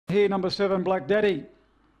Here, number 7, Black Daddy.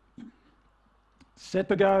 Set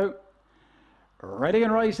to go. Ready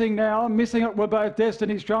and racing now. Missing it were both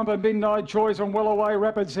Destiny's Trump and Midnight Choice and well away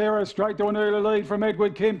Rapid Sarah. Straight to an early lead from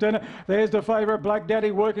Edward Kimpton. There's the favourite Black Daddy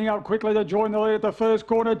working up quickly to join the lead at the first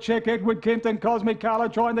corner. Check Edward Kimpton. Cosmic Carla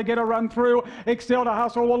trying to get a run through. Excel to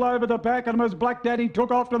hustle all over the back and as Black Daddy took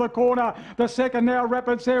off to the corner. The second now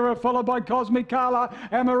Rapid Sarah followed by Cosmic Carla.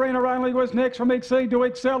 And Marina Only was next from Exceed to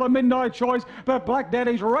Excel and Midnight Choice. But Black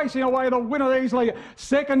Daddy's racing away the winner easily.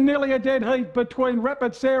 Second nearly a dead heat between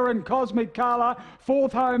Rapid Sarah and Cosmic Carla.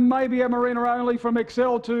 Fourth home, maybe a Marina Only from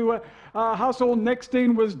Excel to Hustle. Next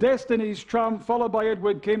in was Destiny's Trump, followed by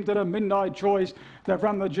Edward Kimpton and Midnight Choice. They've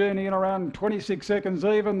run the journey in around 26 seconds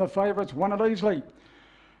even. The favourites won it easily.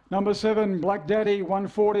 Number 7, Black Daddy,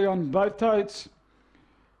 140 on both totes.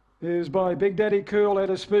 Is by Big Daddy Cool out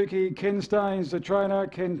of Spooky. Ken Staines, the trainer.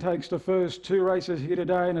 Ken takes the first 2 races here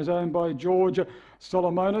today and is owned by George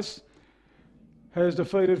Solomonis. Has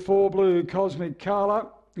defeated 4 Blue Cosmic Carla,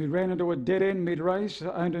 who ran into a dead end mid-race,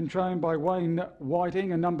 owned and trained by Wayne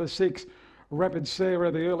Whiting. And number 6, Rapid Sarah,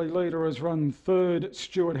 the early leader, has run 3rd,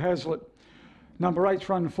 Stuart Hazlitt. Number 8's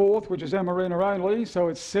run 4th, which is Amarina Only, so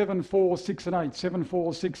it's 7, 4, 6 and 8. 7,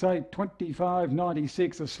 4, 6, 8,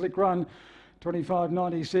 25.96, a slick run,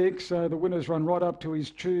 25.96. The winner's run right up to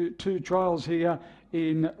his two trials here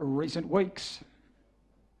in recent weeks.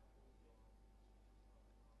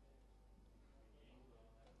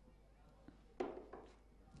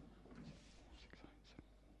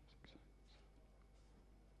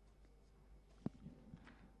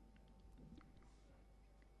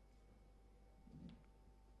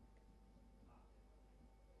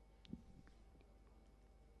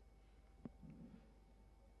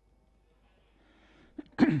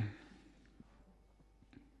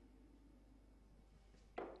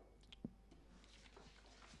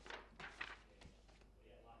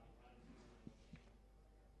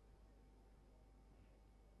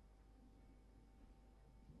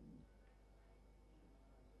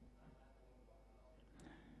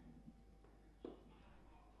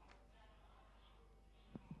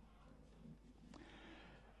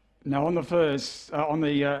 Now on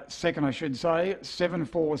the second, I should say, 7,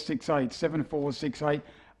 4, 6, 8, 7, 4, 6, 8,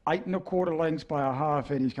 8 1/4 lengths by a half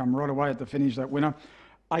head. He's come right away at the finish, that winner.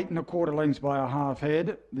 8 1/4 lengths by a half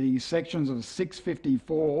head. The sections of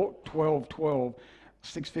 6:54, 12, 12,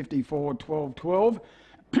 6:54, 12, 12,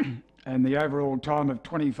 and the overall time of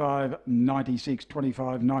 25.96,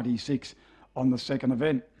 25.96 on the second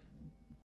event.